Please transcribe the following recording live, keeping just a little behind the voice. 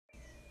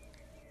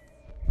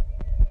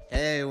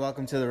Hey,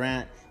 welcome to The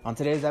Rant. On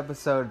today's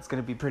episode, it's going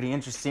to be pretty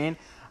interesting.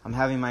 I'm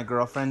having my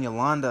girlfriend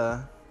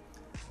Yolanda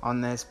on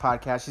this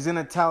podcast. She's going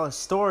to tell a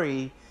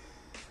story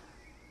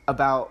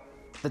about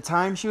the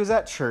time she was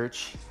at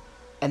church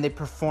and they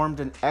performed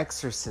an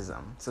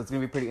exorcism. So it's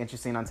going to be pretty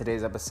interesting on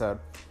today's episode.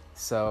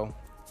 So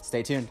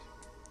stay tuned.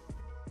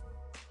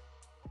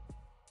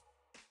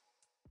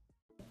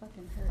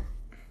 Fucking hurt.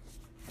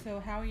 So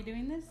how are you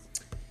doing this?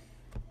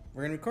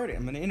 We're going to record it.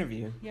 I'm going to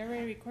interview you. You're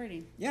already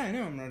recording. Yeah, I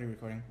know. I'm already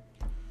recording.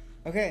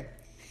 Okay.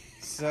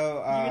 So,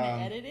 You're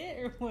gonna edit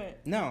it or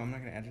what? No, I'm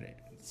not going to edit it.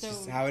 It's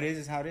just how it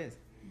is how it is.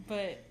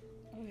 But,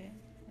 okay.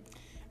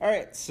 All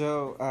right.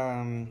 So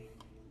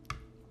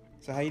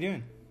how you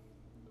doing?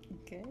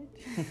 Good.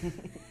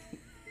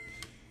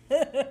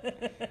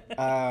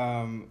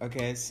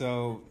 Okay,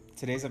 so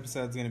today's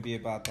episode is going to be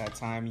about that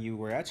time you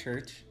were at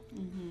church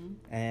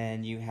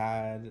and you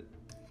had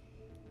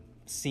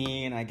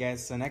seen, I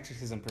guess, an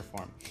exorcism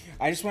performed.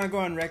 I just want to go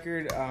on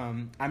record.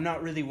 I'm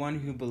not really one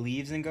who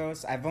believes in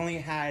ghosts. I've only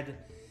had,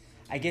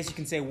 I guess you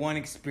can say, one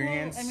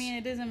experience. Well, I mean,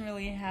 it doesn't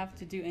really have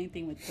to do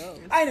anything with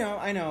ghosts. I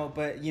know,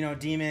 but, you know,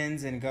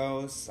 demons and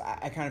ghosts,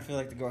 I kind of feel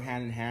like they go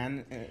hand in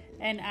hand.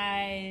 And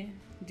I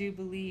do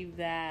believe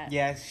that...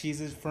 Yes, she's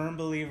a firm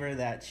believer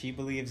that she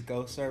believes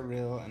ghosts are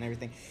real and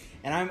everything.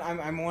 And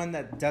I'm one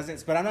that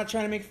doesn't, but I'm not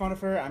trying to make fun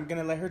of her. I'm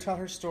going to let her tell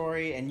her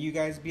story and you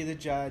guys be the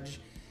judge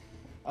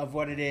of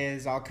what it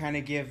is. I'll kind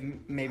of give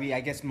maybe,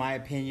 I guess, my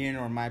opinion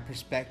or my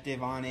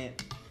perspective on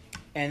it.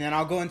 And then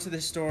I'll go into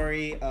the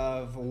story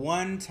of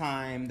one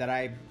time that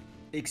I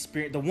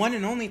experienced, the one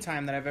and only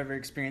time that I've ever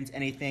experienced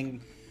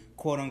anything,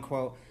 quote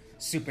unquote,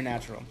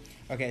 supernatural.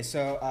 Okay,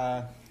 so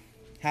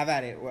have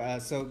at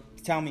it. So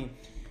tell me,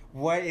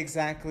 what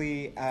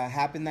exactly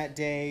happened that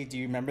day? Do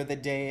you remember the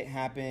day it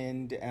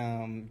happened?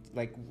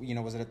 Like, you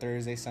know, was it a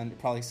Thursday, Sunday?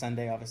 Probably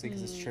Sunday, obviously,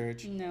 because it's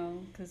church.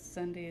 No, because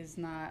Sunday is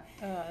not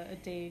a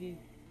day.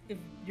 If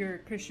you're a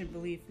Christian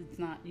belief, it's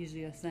not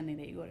usually a Sunday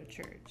that you go to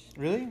church.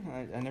 Really?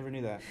 I never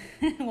knew that.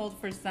 Well,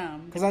 for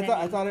some. Because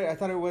I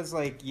thought it was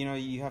like, you know,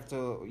 you have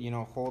to, you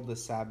know, hold the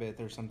Sabbath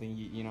or something.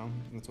 You know,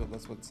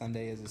 that's what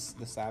Sunday is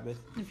the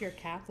Sabbath. If you're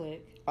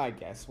Catholic. I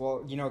guess.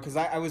 Well, you know, because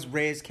I was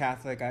raised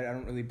Catholic. I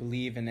don't really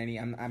believe in any.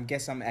 I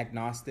guess I'm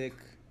agnostic.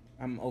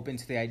 I'm open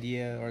to the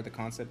idea or the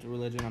concept of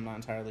religion. I'm not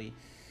entirely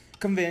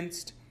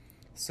convinced.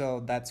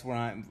 So that's where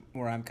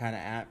I'm kind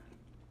of at.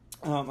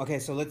 Okay,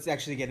 so let's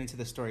actually get into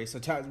the story. So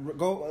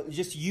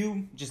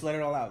just let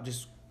it all out.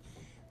 Just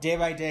day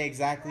by day,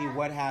 exactly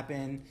what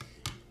happened,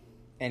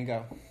 and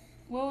go.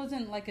 Well, it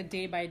wasn't like a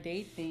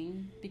day-by-day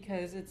thing,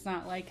 because it's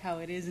not like how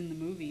it is in the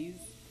movies.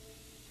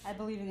 I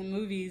believe in the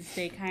movies,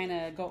 they kind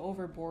of go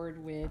overboard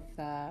with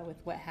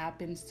what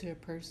happens to a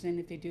person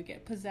if they do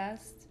get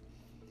possessed.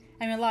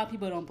 I mean, a lot of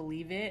people don't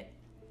believe it.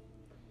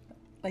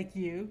 Like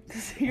you,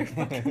 because you're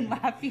fucking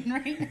laughing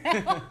right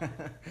now.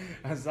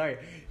 I'm sorry.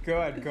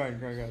 Go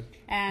on.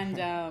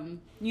 And,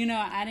 you know,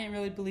 I didn't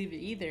really believe it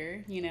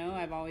either. You know,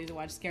 I've always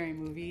watched scary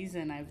movies,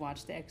 and I've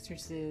watched The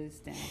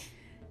Exorcist and,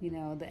 you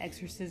know, The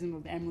Exorcism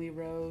of Emily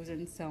Rose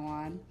and so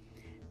on.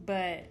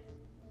 But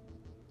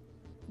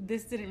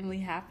this didn't really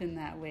happen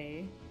that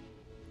way.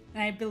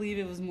 And I believe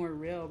it was more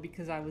real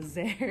because I was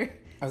there.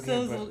 Okay,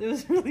 so it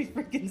was really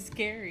freaking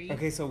scary.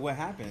 Okay, so what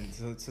happened?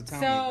 So tell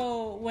me.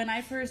 So when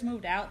I first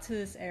moved out to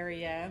this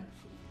area...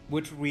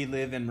 Which we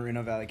live in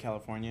Moreno Valley,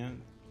 California.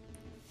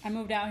 I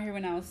moved out here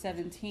when I was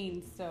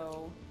 17,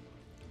 so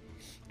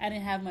I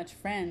didn't have much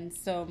friends.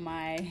 So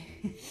my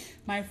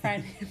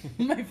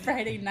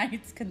Friday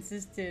nights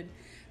consisted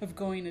of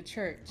going to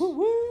church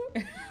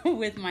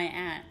with my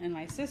aunt and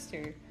my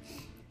sister.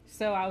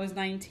 So I was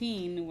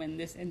 19 when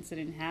this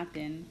incident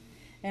happened.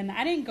 And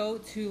I didn't go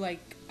to, like,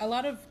 a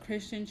lot of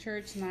Christian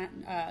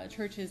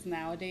churches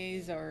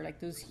nowadays are, like,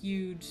 those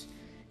huge,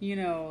 you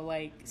know,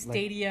 like,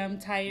 stadium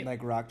type.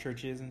 Like rock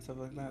churches and stuff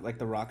like that? Like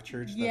the rock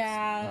church?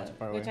 That's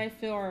far away. Which I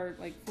feel are,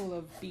 like, full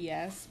of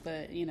BS,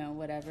 but, you know,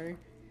 whatever.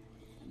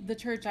 The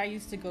church I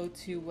used to go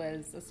to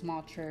was a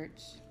small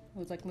church. It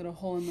was, like, a little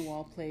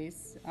hole-in-the-wall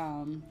place.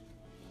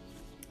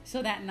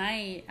 So that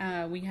night,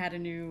 we had a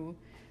new...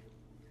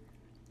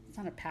 It's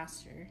not a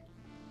pastor.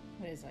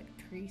 What is it, like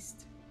a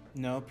priest?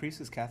 No,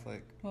 priest is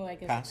Catholic. Well, I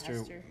guess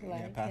pastor.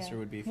 Pastor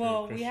would be for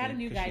Well, we had a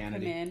new guy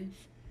come in.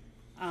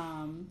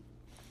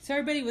 So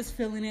everybody was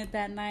feeling it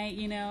that night,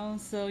 you know.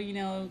 So, you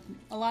know,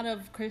 a lot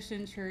of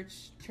Christian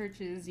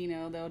churches, you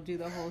know, they'll do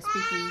the whole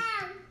speaking.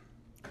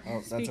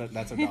 Oh,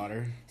 that's a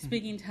daughter.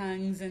 Speaking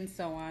tongues and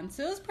so on.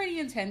 So it was pretty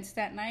intense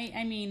that night.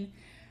 I mean,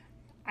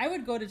 I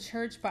would go to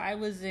church, but I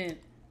wasn't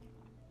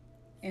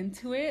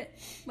into it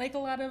like a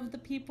lot of the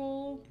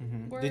people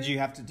were. Did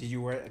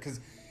you wear it? Because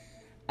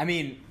I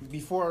mean,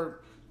 before,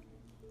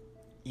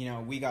 you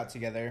know, we got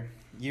together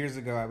years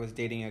ago, I was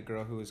dating a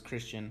girl who was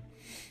Christian,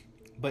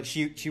 but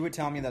she would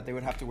tell me that they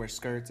would have to wear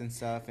skirts and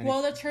stuff. And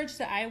well, the church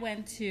that I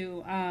went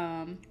to,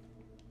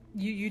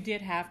 you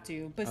did have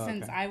to, but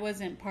since I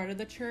wasn't part of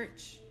the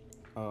church,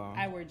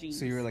 I wore jeans.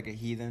 So you were like a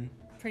heathen.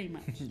 pretty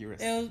much. You were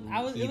It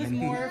was even.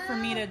 more for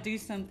me to do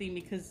something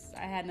because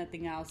I had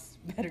nothing else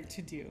better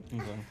to do.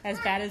 Okay. As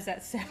bad as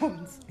that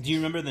sounds. Do you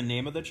remember the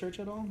name of the church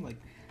at all? Like,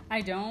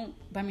 I don't,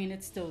 but I mean,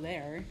 it's still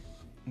there.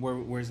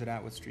 where's it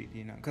at? What street do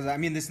you know? Because I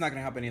mean, this is not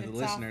gonna help any of the It's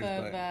listeners,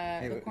 off of but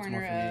hey, the it's more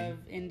corner for me. of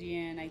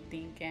Indian, I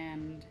think,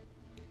 and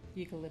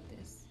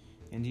Eucalyptus.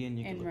 Indian in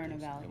Eucalyptus. Moreno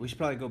Valley. We should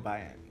probably go buy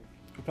it.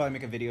 We'll probably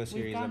make a video We've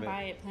series gone of it.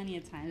 by it plenty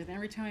of times, and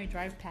every time I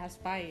drive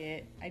past by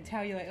it, I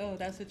tell you, like, oh,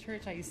 that's the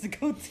church I used to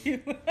go to.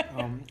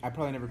 I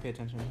probably never pay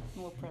attention.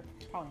 Well, probably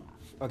not.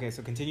 Okay,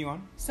 so continue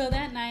on. So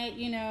that night,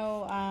 you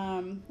know,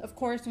 of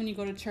course, when you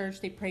go to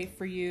church, they pray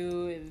for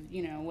you,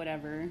 you know,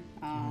 whatever.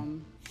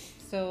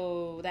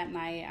 So that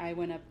night, I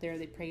went up there,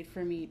 they prayed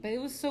for me. But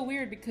it was so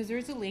weird because there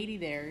was a lady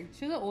there.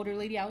 She was an older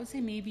lady, I would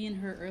say maybe in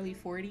her early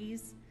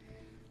 40s.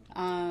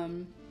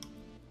 And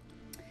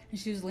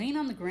she was laying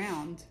on the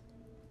ground.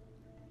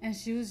 And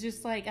she was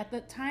just like, at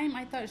the time,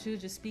 I thought she was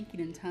just speaking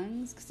in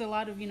tongues. Because a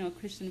lot of, you know,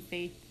 Christian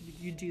faith,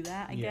 you do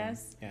that, I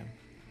guess. Yeah.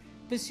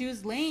 But she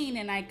was laying,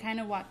 and I kind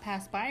of walked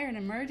past by her, and I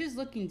remember just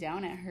looking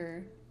down at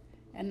her.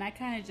 And I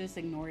kind of just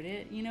ignored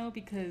it, you know,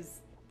 because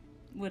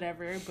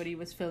whatever, everybody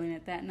was feeling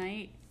it that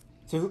night.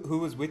 So who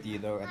was with you,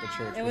 though, at the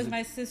church? It was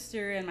my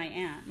sister and my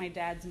aunt, my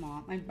dad's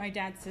mom, my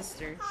dad's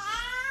sister.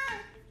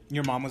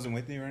 Your mom wasn't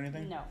with you or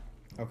anything? No.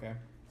 Okay.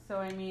 So,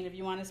 I mean, if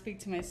you want to speak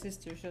to my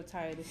sister, she'll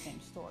tell you the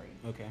same story.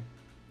 Okay.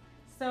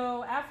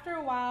 So after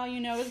a while, you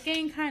know, it was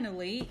getting kind of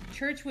late.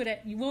 Church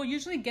we'll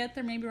usually get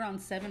there maybe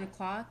around 7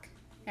 o'clock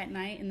at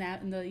night in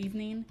the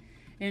evening,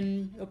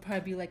 and it'll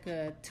probably be like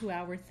a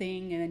 2-hour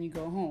thing, and then you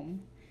go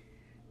home.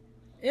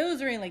 It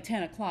was already like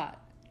 10 o'clock,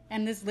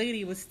 and this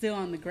lady was still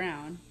on the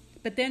ground.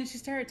 But then she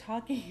started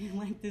talking in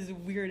like this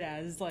weird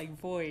ass like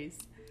voice,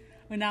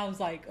 and I was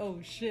like, oh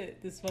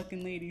shit, this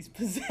fucking lady's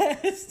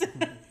possessed.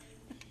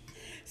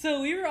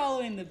 So we were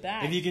all in the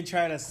back. If you can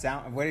try to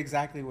sound, what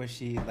exactly was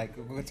she, like,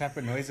 what type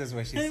of noises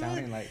was she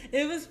sounding like?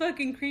 It was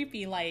fucking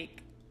creepy.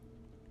 Like,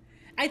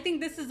 I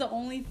think this is the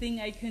only thing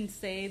I can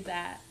say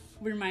that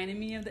reminded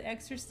me of The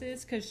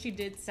Exorcist, because she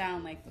did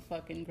sound like the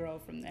fucking girl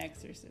from The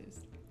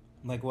Exorcist.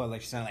 Like what?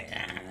 Like she sounded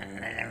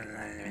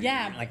like...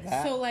 Yeah. Like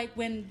that? So, like,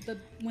 when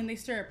they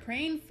started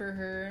praying for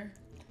her,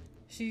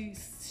 she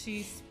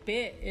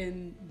spit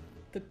in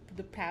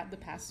the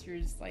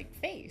pastor's, like,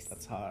 face.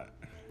 That's hot.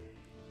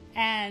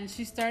 And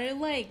she started,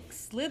 like,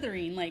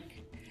 slithering,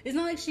 like, it's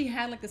not like she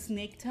had, like, a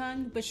snake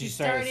tongue, but She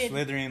started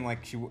slithering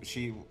like she was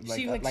she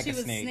a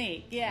was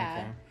snake. Yeah.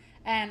 Okay.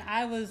 And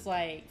I was,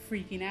 like,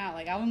 freaking out.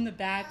 Like, I was in the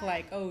back,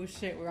 like, oh,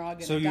 shit, we're all gonna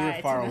die. So you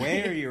were far tonight.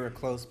 away, or you were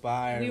close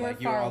by, or We were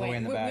like you were far all the away. way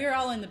in the back? We were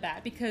all in the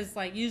back because,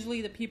 like,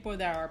 usually the people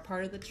that are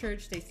part of the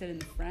church, they sit in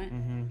the front.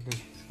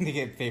 They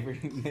get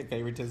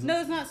favoritism? No,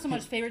 it's not so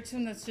much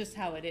favoritism. That's just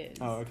how it is.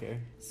 Oh, okay.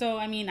 So,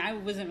 I mean, I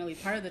wasn't really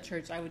part of the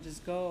church. I would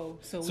just go.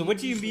 So what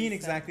do you mean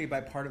exactly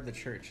by part of the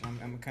church?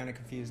 I'm kind of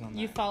confused on that.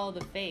 You follow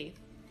the faith.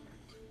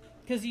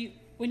 Because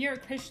when you're a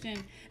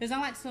Christian, it's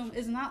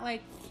not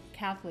like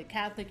Catholic.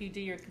 Catholic, you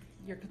do your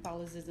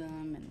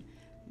Catholicism and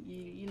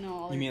you know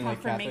all You mean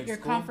like Catholic your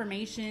school?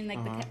 confirmation.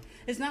 Like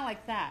it's not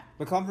like that.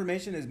 But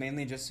confirmation is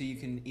mainly just so you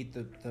can eat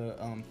the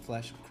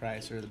flesh of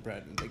Christ or the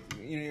bread. Like,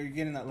 you know, you're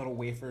getting that little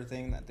wafer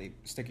thing that they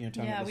stick in your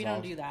tongue. Yeah, we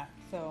don't do that.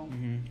 So,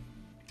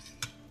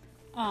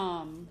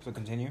 So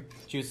continue.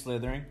 She was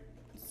slithering.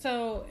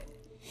 So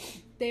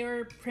they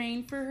were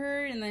praying for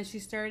her, and then she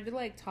started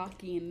like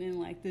talking in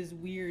like this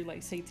weird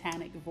like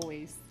satanic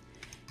voice.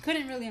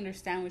 Couldn't really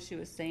understand what she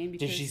was saying.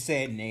 Because Did she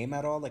say a name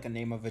at all? Like a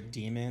name of a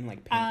demon?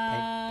 Like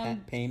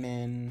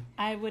Payman?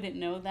 I wouldn't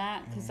know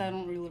that because I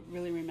don't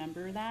really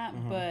remember that.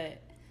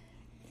 But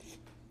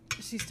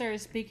she started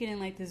speaking in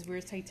like this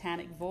weird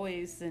satanic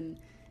voice, and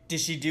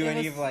Did she do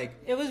any of like...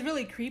 It was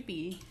really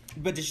creepy.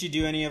 But did she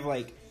do any of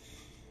like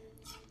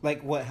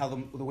what, how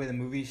the way the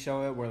movies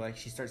show it, where like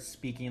she starts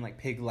speaking like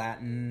pig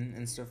Latin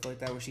and stuff like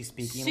that? Was she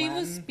speaking Latin? She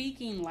was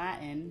speaking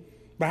Latin.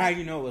 But how do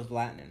you know it was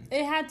Latin?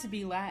 It had to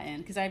be Latin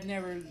because I've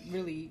never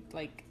really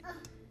like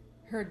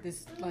heard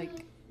this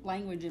like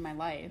language in my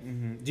life.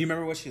 Do you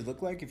remember what she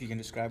looked like? If you can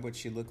describe what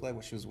she looked like,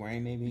 what she was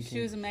wearing, maybe.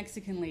 She was a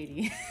Mexican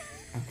lady.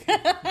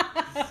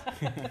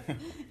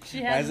 She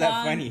had Why is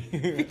that funny?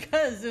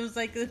 Because it was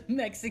like a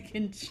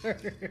Mexican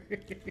church.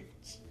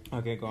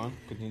 Okay, go on.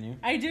 Continue.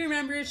 I do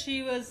remember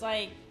she was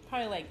like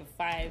probably like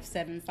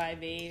 5'7",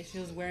 5'8". She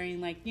was wearing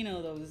like, you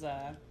know, those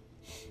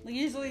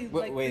usually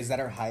like... Wait, is that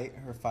her height?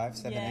 Her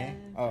 5'7", Yeah, 8?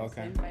 Oh,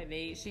 okay.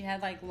 5'8". She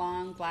had like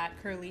long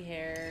black curly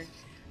hair.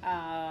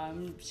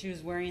 She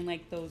was wearing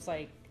like those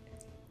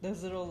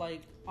little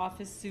like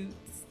office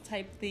suits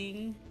type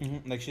thing.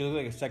 Like she looked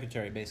like a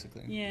secretary,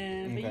 basically.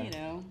 Yeah, Okay. but you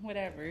know,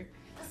 whatever.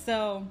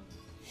 So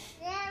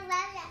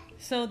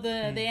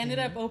they ended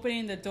up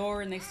opening the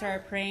door and they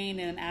started praying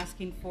and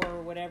asking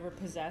for whatever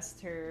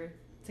possessed her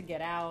to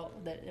get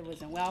out, that it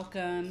wasn't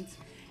welcomed.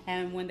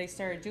 And when they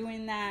started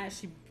doing that,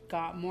 she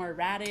got more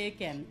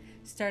erratic and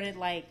started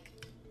like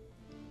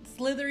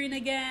slithering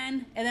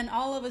again. And then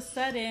all of a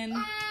sudden,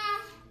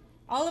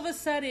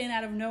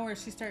 out of nowhere,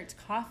 she starts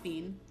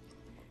coughing.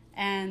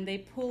 And they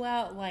pull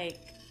out like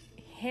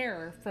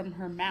hair from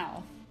her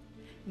mouth.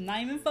 I'm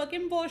not even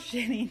fucking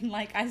bullshitting.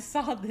 Like, I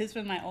saw this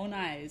with my own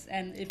eyes.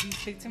 And if you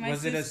speak to my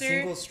sister... Was it a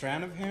single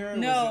strand of hair?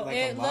 No, was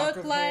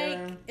it like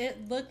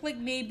it looked like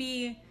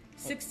maybe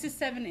 6 to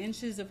 7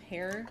 inches of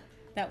hair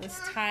that was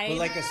tied. But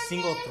like a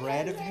single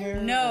thread of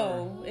hair?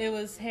 No, it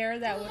was hair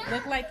that would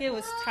look like it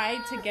was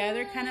tied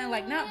together, kind of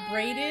like not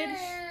braided,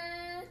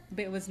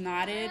 but it was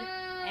knotted,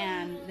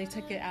 and they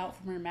took it out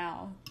from her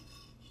mouth.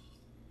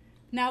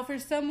 Now, for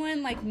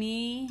someone like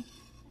me,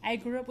 I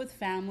grew up with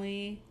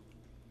family.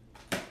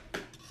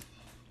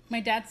 My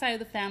dad's side of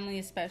the family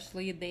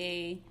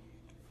especially,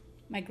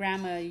 my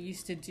grandma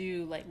used to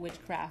do like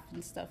witchcraft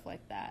and stuff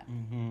like that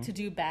to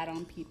do bad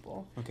on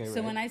people. Okay,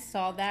 so when I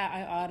saw that,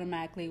 I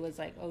automatically was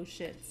like, oh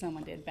shit,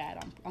 someone did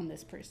bad on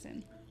this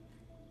person.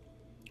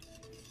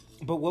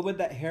 But what would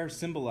that hair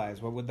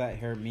symbolize? What would that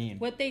hair mean?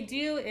 What they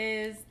do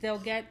is they'll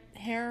get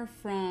hair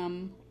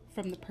from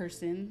the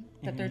person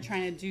that they're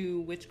trying to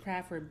do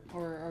witchcraft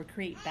or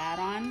create bad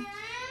on.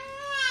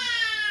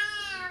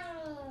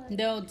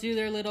 They'll do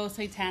their little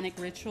satanic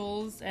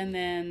rituals, and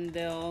then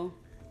they'll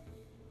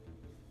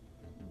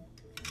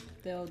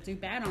do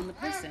bad on the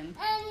person.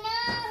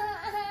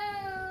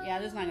 Yeah,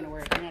 this is not gonna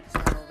work. I'm gonna have to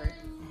start over.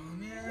 Oh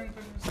man,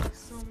 but there's like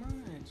so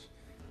much.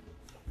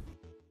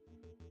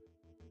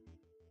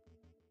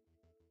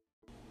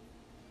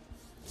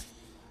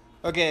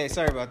 Okay,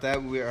 sorry about that.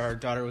 Our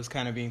daughter was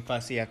kind of being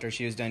fussy after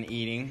she was done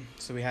eating,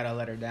 so we had to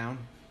let her down.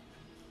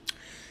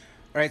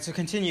 All right, so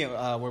continue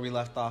where we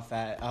left off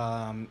at.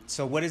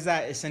 So what does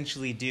that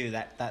essentially do?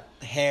 That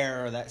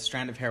hair or that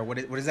strand of hair, what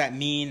does that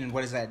mean, and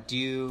what does that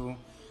do?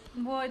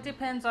 Well, it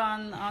depends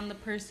on the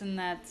person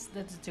that's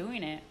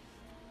doing it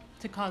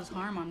to cause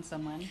harm on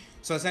someone.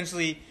 So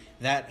essentially,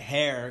 that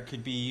hair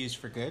could be used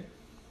for good?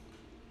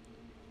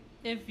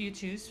 If you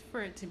choose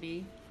for it to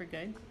be for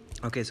good.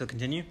 Okay, so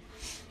continue.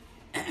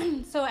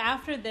 So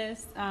after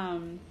this,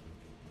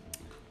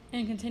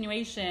 in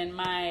continuation,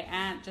 my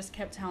aunt just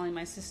kept telling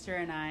my sister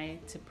and I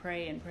to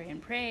pray and pray and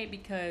pray,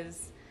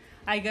 because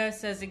I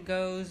guess as it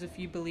goes, if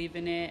you believe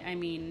in it, I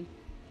mean,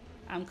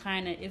 I'm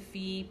kind of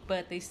iffy,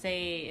 but they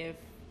say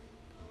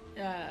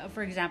if,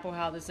 for example,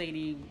 how this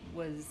lady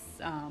was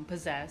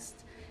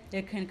possessed,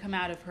 it can come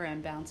out of her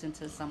and bounce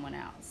into someone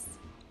else.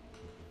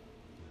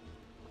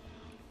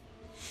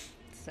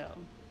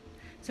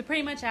 So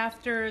pretty much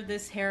after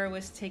this hair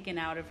was taken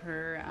out of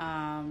her,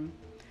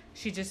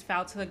 she just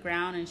fell to the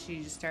ground and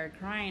she just started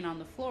crying on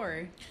the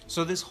floor.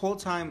 So this whole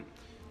time,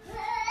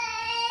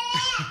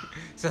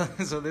 so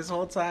this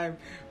whole time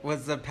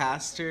was the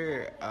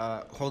pastor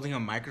holding a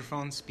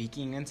microphone,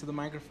 speaking into the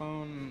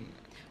microphone?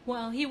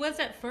 Well, he was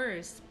at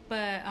first,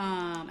 but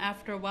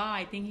after a while,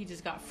 I think he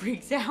just got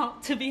freaked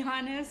out, to be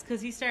honest, because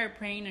he started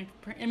praying.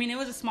 I mean, it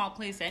was a small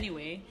place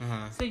anyway,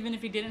 so even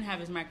if he didn't have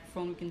his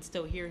microphone, we can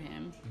still hear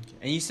him. Okay.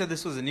 And you said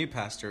this was a new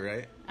pastor,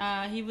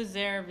 right? He was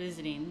there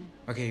visiting.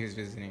 Okay, he was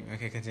visiting.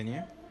 Okay,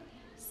 continue.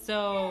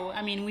 So,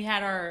 I mean, we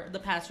had the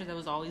pastor that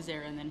was always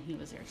there, and then he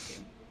was there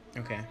too.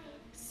 Okay.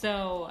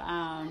 So,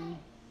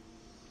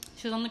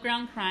 she was on the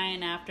ground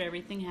crying after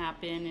everything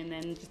happened, and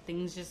then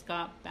things just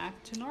got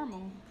back to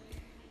normal.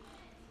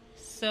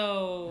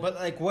 So, but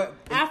like what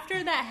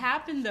after that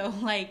happened though,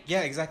 like,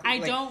 yeah, exactly. I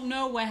don't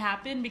know what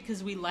happened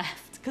because we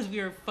left because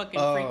we were fucking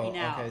freaking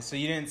out. Okay, so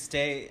you didn't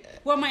stay.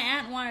 Well, my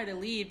aunt wanted to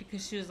leave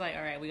because she was like,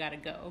 "All right, we gotta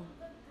go,"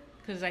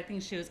 because I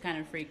think she was kind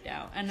of freaked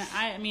out. And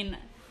I mean,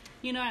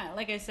 you know,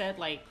 like I said,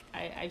 like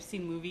I've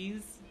seen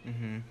movies,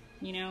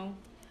 you know,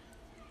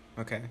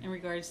 okay, in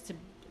regards to,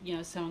 you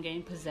know, someone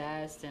getting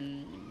possessed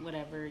and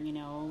whatever, you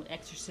know,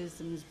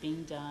 exorcisms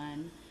being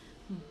done,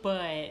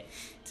 but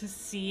to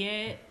see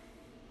it,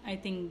 I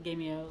think gave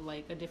me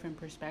a different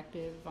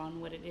perspective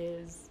on what it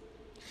is.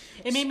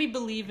 It made me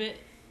believe it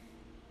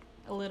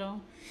a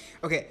little.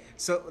 Okay,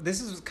 so this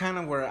is kind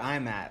of where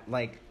I'm at.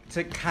 Like,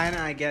 to kind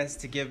of, I guess,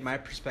 to give my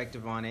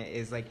perspective on it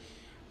is like,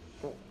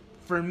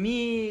 for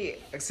me,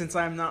 since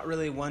I'm not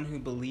really one who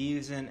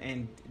believes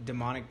in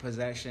demonic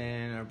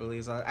possession or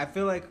believes, I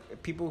feel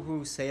like people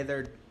who say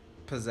they're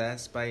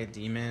possessed by a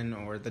demon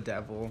or the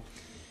devil,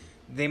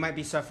 they might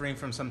be suffering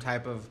from some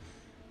type of,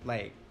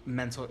 like,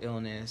 mental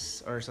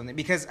illness or something,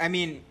 because I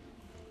mean,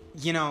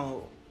 you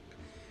know,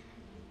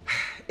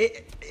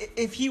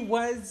 if he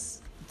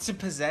was to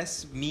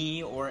possess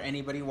me or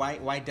anybody,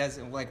 why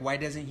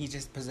doesn't he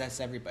just possess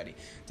everybody?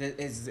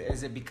 Is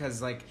it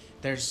because like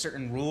there's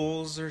certain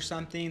rules or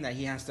something that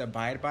he has to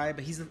abide by?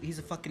 But he's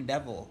a fucking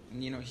devil,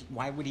 you know.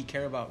 Why would he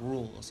care about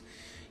rules?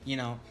 You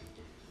know,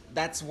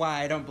 that's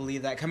why I don't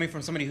believe that, coming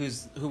from somebody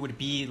who would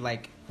be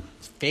like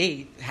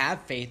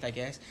have faith, I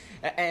guess.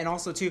 And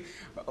also too,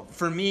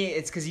 for me,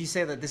 it's because you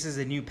say that this is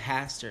a new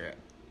pastor,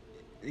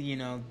 you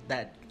know,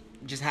 that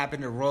just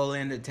happened to roll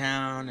into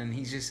town, and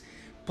he's just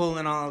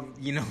pulling all,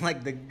 you know,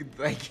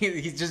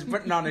 he's just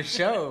putting on a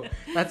show.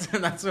 That's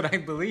what I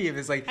believe.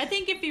 It's like, I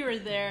think if you were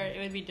there,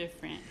 it would be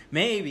different.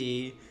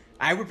 Maybe.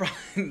 I would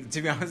probably,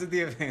 to be honest with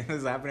you, if it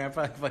was happening, I'd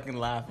probably fucking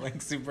laugh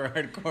like super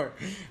hardcore.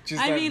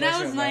 I mean,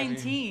 I was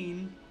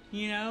 19,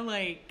 you know,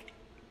 like,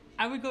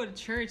 I would go to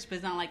church, but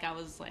it's not like I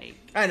was like.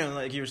 I know,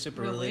 like you were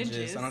super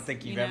religious. I don't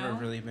think you've ever know?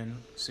 really been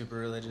super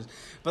religious,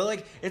 but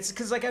like it's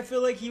because like I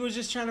feel like he was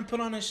just trying to put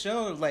on a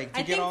show, like to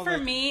I get think all. For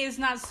like... me, it's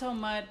not so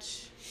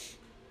much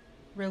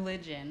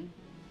religion.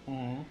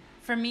 Mm-hmm.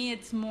 For me,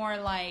 it's more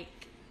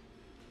like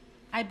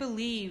I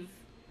believe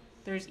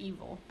there's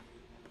evil.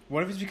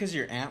 What if it's because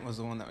your aunt was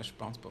the one that was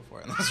responsible for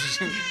it?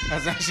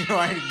 That's actually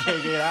why I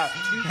get it out.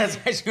 That's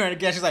actually why I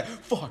get. She's like,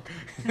 "Fuck,"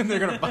 and they're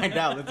gonna find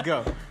out. Let's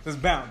go. Let's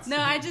bounce.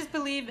 No, I just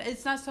believe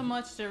it's not so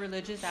much the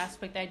religious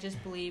aspect. I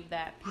just believe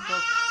that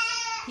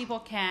people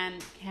can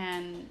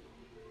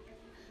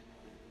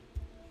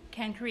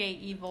create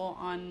evil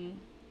on.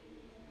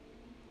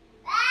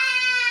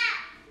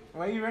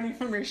 Why are you running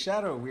from your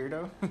shadow,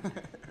 weirdo?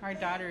 Our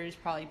daughter is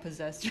probably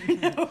possessed right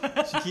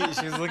now.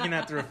 She was looking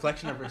at the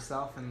reflection of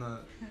herself in the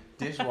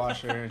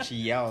dishwasher and she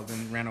yelled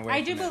and ran away.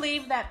 I do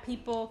believe that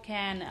people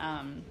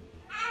can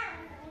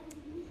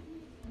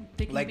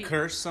they can like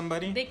curse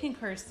somebody? They can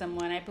curse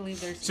someone. I believe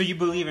there's So you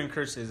believe in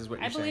curses is what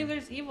you're saying? I believe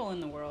there's evil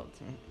in the world.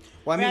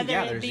 Well, I mean, Whether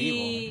yeah, it there's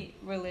be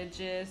evil.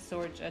 religious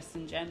or just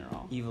in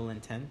general. Evil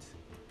intent.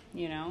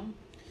 You know?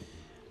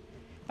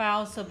 But I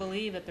also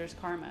believe that there's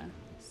karma.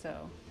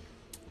 So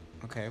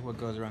okay, what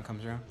goes around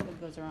comes around.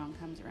 What goes around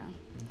comes around.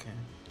 Okay.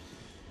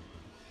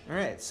 All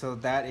right, so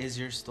that is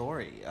your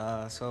story.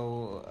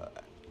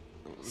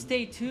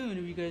 Stay tuned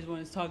if you guys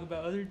want to talk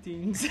about other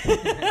things.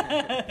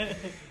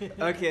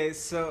 Okay,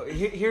 so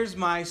here's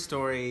my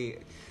story.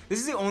 This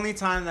is the only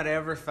time that I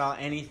ever felt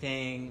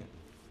anything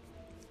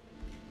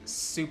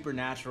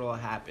supernatural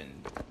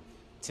happened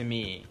to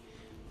me.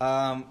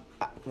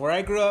 Where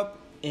I grew up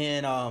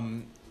in,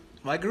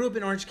 I grew up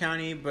in Orange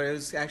County, but it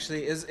was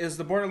actually it was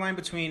the borderline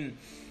between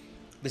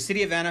the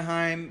city of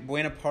Anaheim,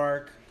 Buena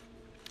Park,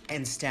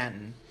 and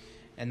Stanton,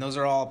 and those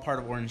are all part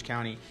of Orange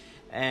County.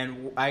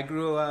 And I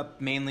grew up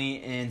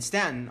mainly in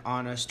Stanton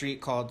on a street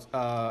called,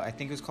 I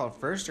think it was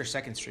called 1st or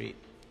 2nd Street.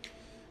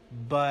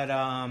 But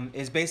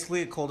it's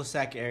basically a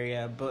cul-de-sac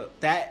area. But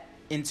that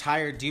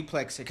entire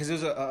duplex, because it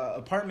was a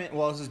apartment,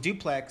 well, it was a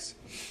duplex,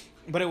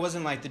 but it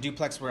wasn't like the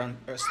duplex were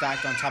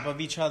stacked on top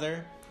of each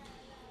other.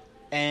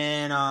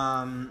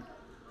 And,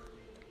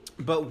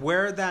 but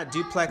where that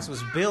duplex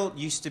was built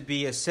used to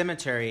be a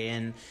cemetery,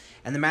 and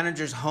the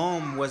manager's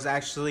home was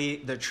actually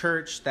the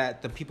church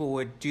that the people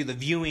would do the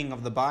viewing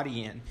of the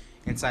body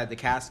inside the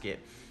casket.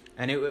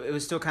 And it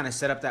was still kind of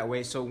set up that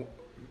way. So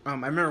I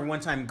remember one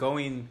time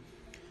going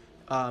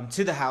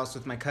to the house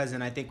with my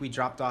cousin. I think we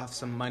dropped off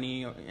some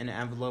money in an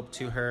envelope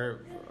to her.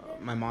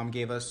 My mom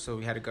gave us, so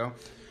we had to go.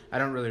 I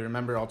don't really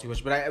remember all too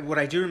much. But what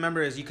I do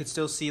remember is you could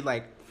still see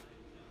like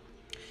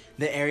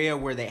the area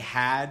where they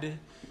had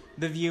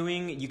the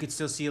viewing. You could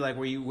still see like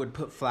where you would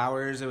put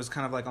flowers. It was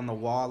kind of like on the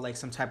wall, like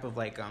some type of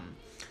like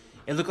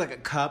it looked like a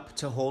cup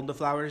to hold the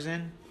flowers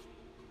in,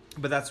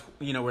 but that's,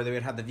 you know, where they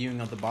would have the viewing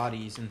of the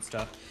bodies and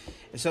stuff.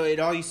 So it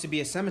all used to be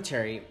a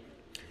cemetery.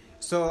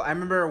 So I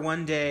remember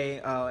one day,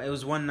 it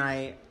was one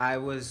night, I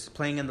was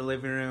playing in the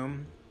living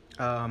room.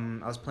 I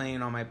was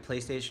playing on my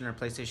PlayStation or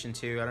PlayStation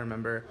 2, I don't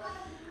remember.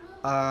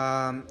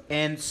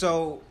 And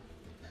so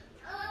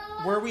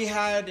where we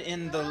had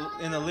in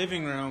the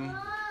living room,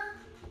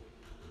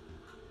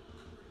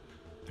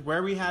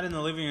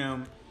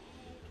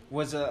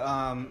 was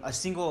a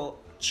single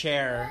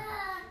chair,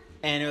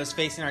 and it was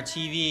facing our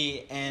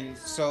TV. And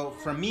so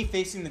from me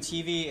facing the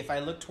TV, if I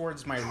looked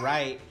towards my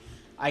right,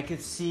 I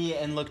could see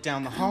and look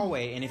down the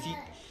hallway.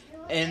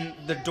 And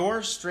the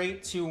door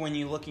straight to when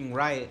you're looking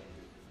right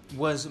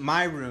was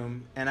my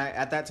room. And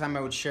at that time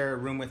I would share a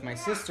room with my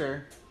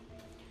sister.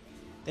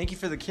 Thank you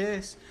for the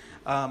kiss.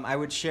 I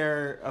would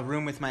share a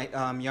room with my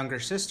younger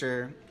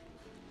sister,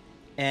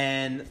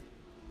 and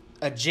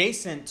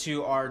adjacent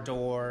to our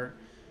door,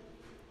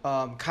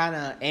 kind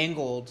of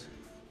angled,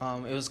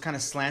 it was kind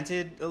of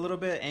slanted a little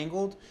bit,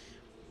 angled.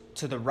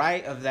 To the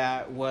right of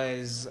that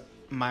was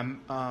my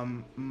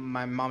mom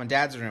and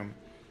dad's room.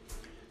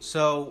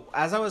 So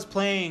as I was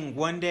playing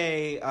one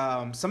day,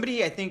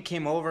 somebody I think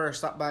came over or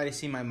stopped by to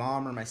see my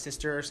mom or my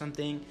sister or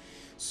something.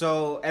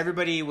 So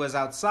everybody was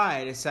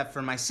outside except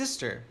for my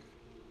sister,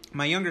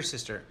 my younger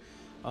sister.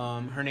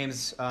 Her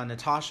name's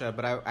Natasha,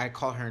 but I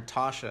call her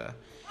Tasha.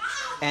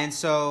 And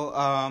so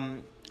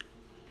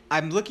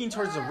I'm looking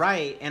towards the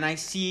right, and I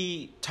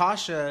see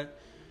Tasha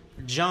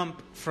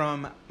jump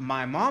from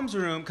my mom's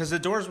room, because the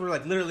doors were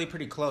like literally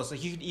pretty close.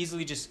 Like you could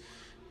easily just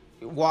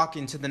walk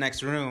into the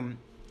next room,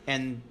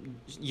 and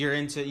you're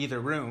into either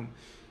room.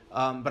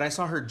 But I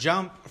saw her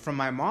jump from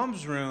my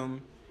mom's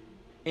room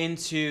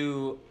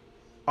into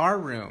our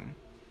room.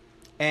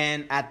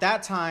 And at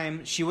that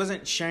time, she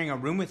wasn't sharing a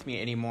room with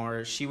me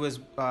anymore. She was,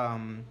 I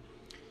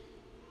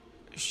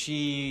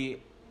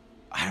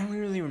don't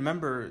really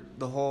remember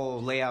the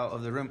whole layout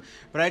of the room,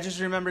 but I just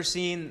remember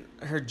seeing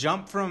her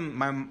jump from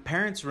my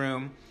parents'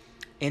 room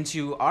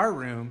into our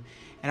room.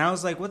 And I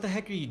was like, what the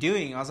heck are you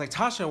doing? I was like,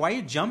 Tasha, why are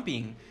you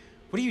jumping?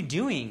 What are you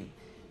doing?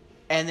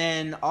 And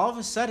then all of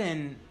a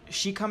sudden,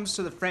 she comes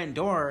to the front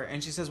door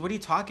and she says, what are you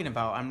talking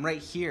about? I'm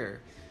right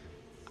here.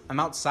 I'm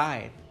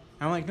outside.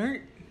 And I'm like,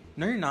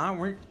 No, you're not.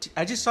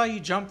 I just saw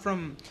you jump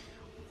from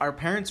our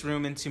parents'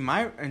 room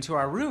into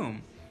our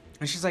room.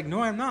 And she's like,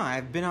 no, I'm not.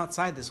 I've been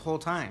outside this whole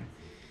time.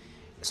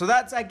 So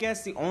that's, I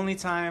guess, the only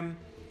time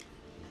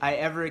I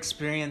ever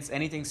experienced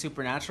anything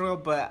supernatural.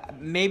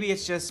 But maybe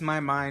it's just my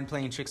mind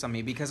playing tricks on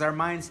me, because our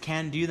minds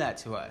can do that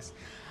to us.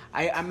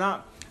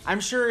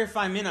 I'm sure if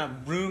I'm in a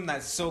room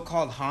that's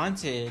so-called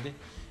haunted,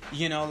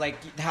 you know,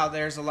 like how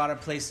there's a lot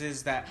of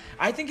places that...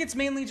 I think it's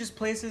mainly just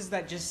places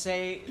that just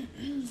say,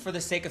 for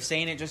the sake of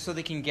saying it, just so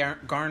they can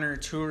garner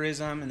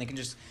tourism and they can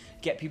just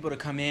get people to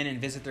come in and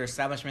visit their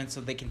establishment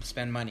so they can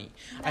spend money.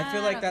 I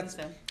feel like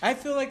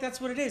that's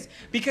what it is.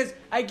 Because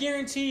I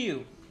guarantee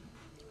you,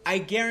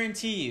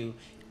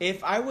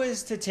 if I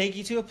was to take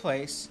you to a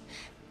place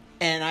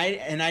and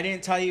I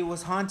didn't tell you it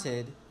was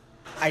haunted,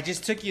 I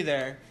just took you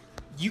there,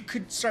 you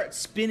could start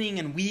spinning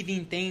and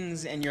weaving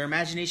things, and your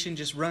imagination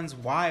just runs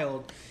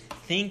wild,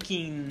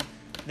 thinking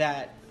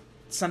that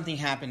something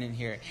happened in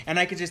here. And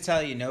I could just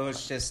tell you, no,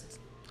 it's just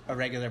a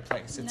regular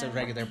place. It's a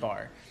regular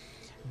bar.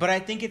 But I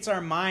think it's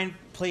our mind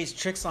plays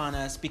tricks on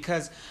us,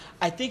 because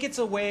I think it's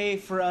a way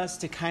for us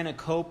to kind of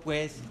cope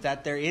with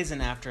that there is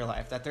an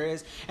afterlife, that there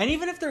is. And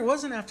even if there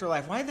was an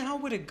afterlife, why the hell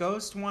would a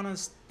ghost want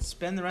to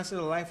spend the rest of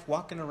their life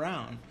walking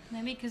around?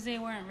 Maybe because they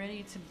weren't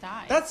ready to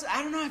die.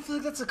 I don't know, I feel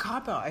like that's a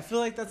cop-out. I feel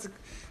like that's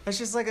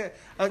just like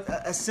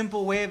a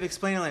simple way of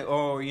explaining, like,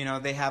 oh, you know,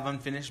 they have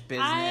unfinished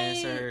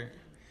business, or,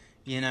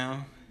 you know.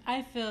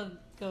 I feel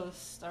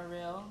ghosts are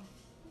real.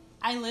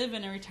 I live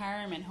in a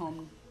retirement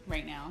home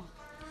right now.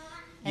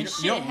 You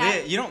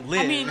don't live.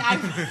 I mean,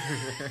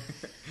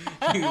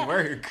 you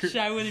work.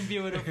 I wouldn't be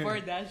able to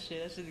afford that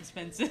shit. That shit's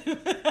expensive.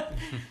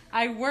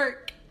 I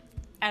work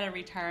at a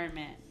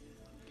retirement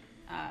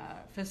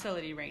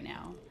facility right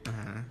now.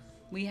 Uh-huh.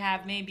 We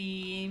have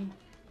maybe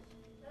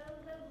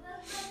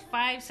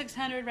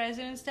 500-600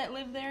 residents that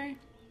live there,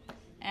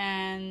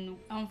 and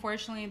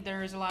unfortunately,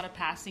 there's a lot of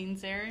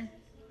passings there.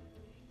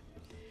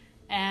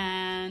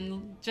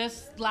 And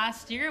just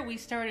last year, we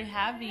started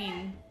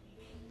having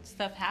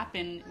stuff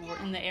happen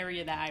in the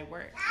area that I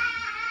work,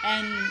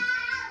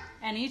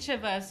 and each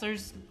of us,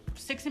 there's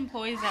 6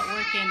 employees that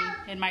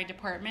work in my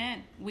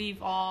department.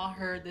 We've all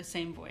heard the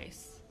same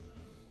voice.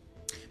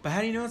 But how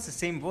do you know it's the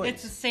same voice?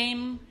 It's the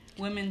same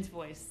woman's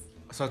voice.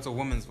 So it's a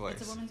woman's voice.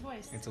 It's a woman's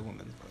voice. It's a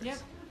woman's voice. Yep.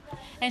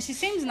 And she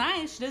seems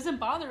nice. She doesn't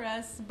bother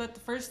us. But the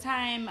first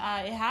time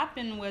it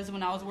happened was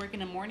when I was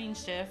working a morning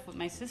shift with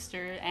my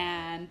sister,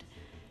 and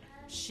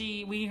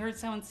we heard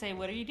someone say,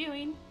 "What are you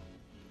doing?"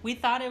 We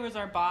thought it was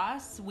our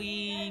boss.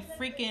 We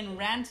freaking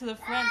ran to the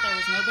front. There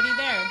was nobody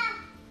there.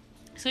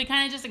 So we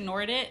kind of just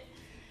ignored it.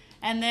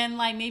 And then,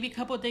 like, maybe a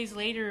couple of days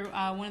later,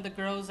 one of the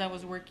girls that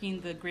was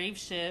working the grave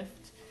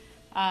shift,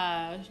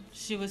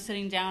 she was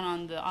sitting down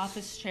on the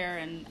office chair,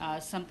 and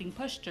something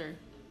pushed her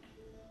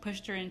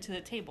into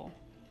the table,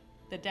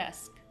 the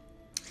desk.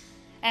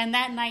 And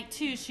that night,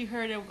 too, she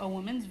heard a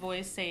woman's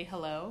voice say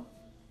hello.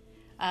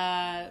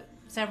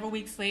 Several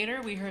weeks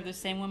later, we heard the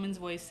same woman's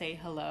voice say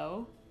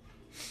hello.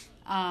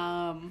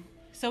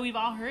 So we've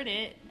all heard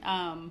it.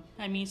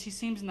 I mean, she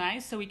seems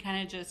nice, so we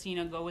kind of just,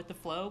 go with the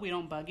flow. We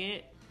don't bug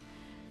it.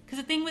 Because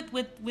the thing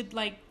with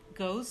like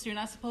ghosts, you're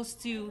not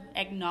supposed to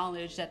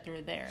acknowledge that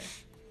they're there.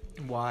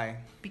 Why?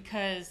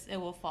 Because it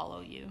will follow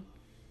you.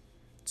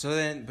 So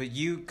then, but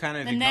you kind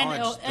of acknowledge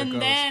the ghosts,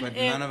 but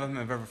none of them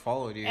have ever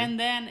followed you. And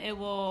then it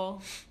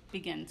will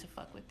begin to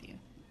fuck with you.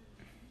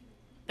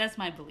 That's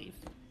my belief.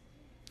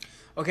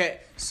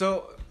 Okay,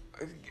 so...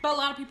 But a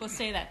lot of people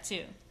say that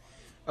too.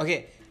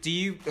 Okay, do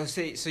you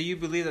say so? You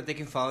believe that they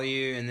can follow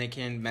you and they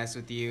can mess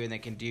with you and they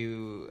can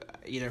do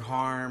either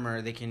harm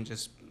or they can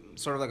just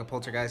sort of like a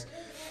poltergeist.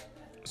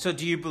 So,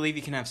 do you believe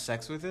you can have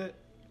sex with it?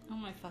 Oh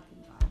my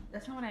fucking god!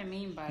 That's not what I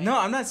mean by. No,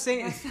 I'm not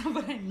saying. That's not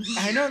what I mean.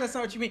 I know that's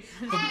not what you mean.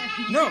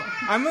 No,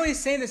 I'm only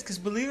saying this because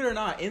believe it or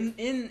not, in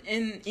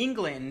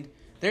England,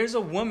 there's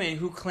a woman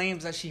who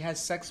claims that she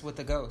has sex with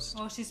a ghost.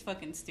 Oh, she's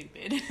fucking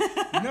stupid.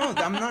 No,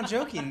 I'm not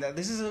joking.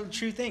 This is a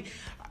true thing.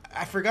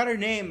 I forgot her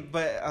name,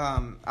 but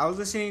I was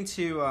listening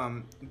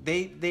to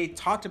they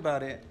talked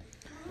about it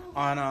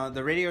on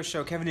the radio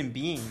show Kevin and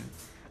Bean.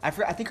 I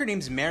think her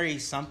name's Mary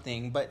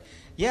something, but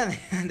yeah,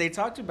 they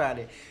talked about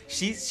it.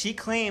 She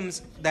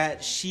claims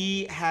that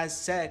she has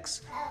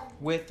sex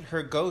with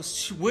her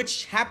ghost,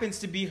 which happens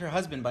to be her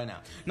husband by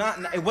now.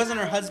 It wasn't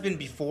her husband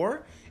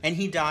before, and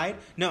he died.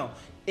 No,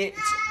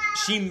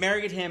 she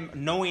married him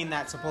knowing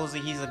that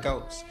supposedly he's a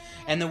ghost.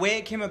 And the way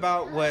it came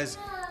about was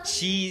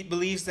she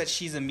believes that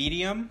she's a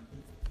medium,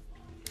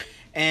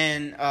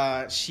 and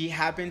she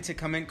happened to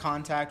come in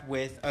contact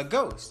with a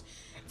ghost,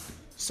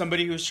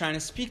 somebody who was trying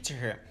to speak to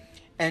her.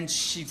 And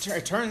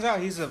it turns out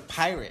he's a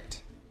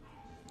pirate.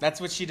 That's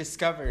what she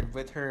discovered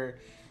with her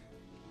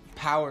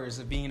powers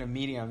of being a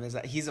medium, is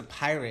that he's a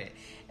pirate.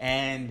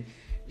 And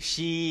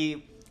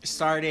she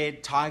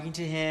started talking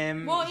to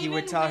him. Well, he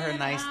would tell her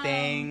nice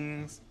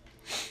things.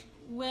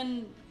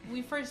 When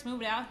we first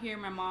moved out here,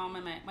 my mom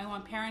and my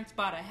parents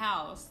bought a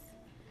house.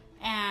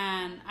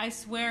 And I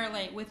swear,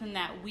 like, within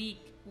that week,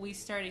 we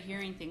started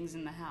hearing things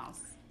in the house.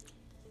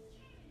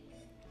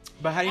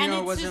 But how do you And know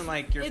it it's wasn't just-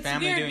 like your it's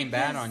family weird doing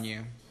bad because on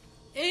you?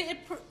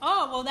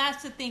 Oh, well,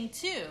 that's the thing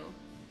too.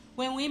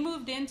 When we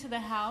moved into the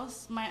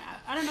house,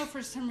 I don't know,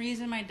 for some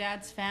reason my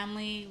dad's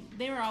family,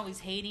 they were always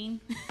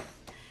hating.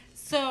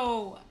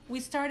 So we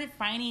started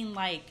finding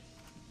like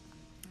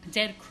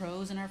dead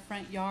crows in our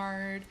front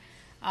yard.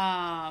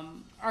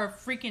 Our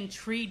freaking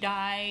tree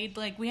died.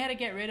 Like we had to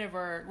get rid of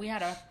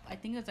I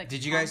think it was like.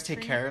 Did you guys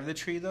take care of the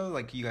tree though?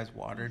 Like you guys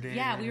watered it?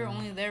 Yeah, we were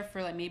only there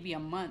for like maybe a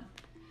month.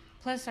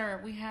 Plus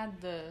we had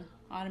the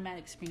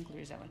automatic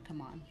sprinklers that would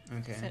come on.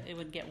 Okay. So it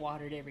would get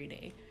watered every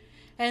day.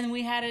 And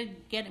we had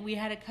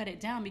to cut it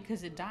down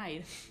because it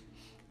died.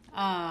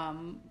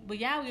 But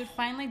yeah, we would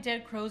find like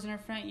dead crows in our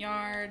front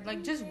yard,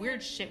 like just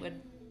weird shit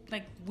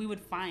we would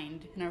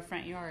find in our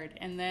front yard.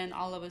 And then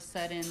all of a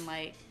sudden,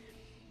 like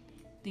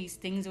these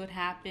things would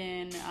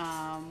happen.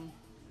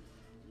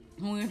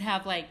 We would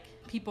have like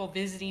people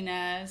visiting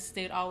us.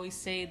 They'd always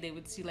say they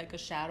would see like a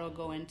shadow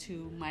go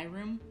into my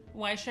room.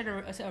 Well, I shared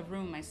a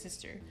room with my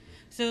sister.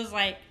 So it was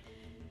like,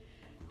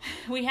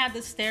 we had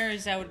the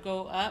stairs that would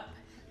go up,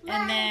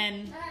 and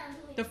then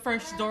the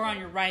first door on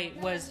your right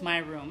was my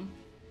room.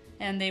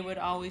 And they would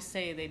always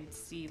say they'd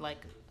see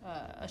like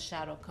a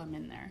shadow come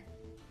in there.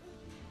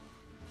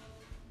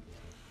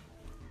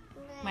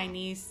 My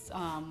niece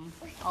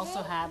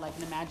also had like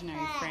an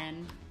imaginary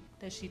friend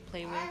that she'd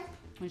play with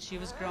when she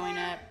was growing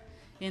up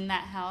in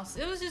that house.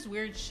 It was just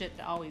weird shit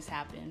that always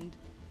happened.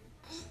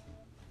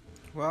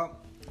 Well,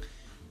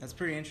 that's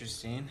pretty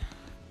interesting.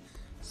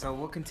 So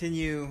we'll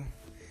continue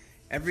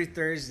every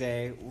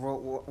Thursday.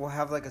 We'll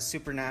have like a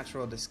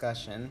supernatural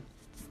discussion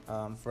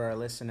for our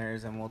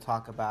listeners, and we'll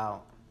talk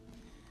about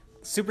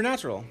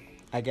supernatural.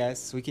 I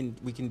guess we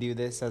can do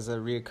this as a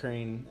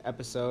reoccurring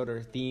episode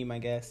or theme, I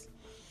guess.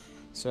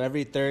 So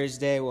every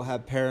Thursday we'll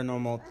have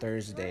Paranormal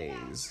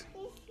Thursdays.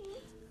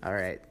 All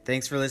right.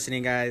 Thanks for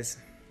listening, guys.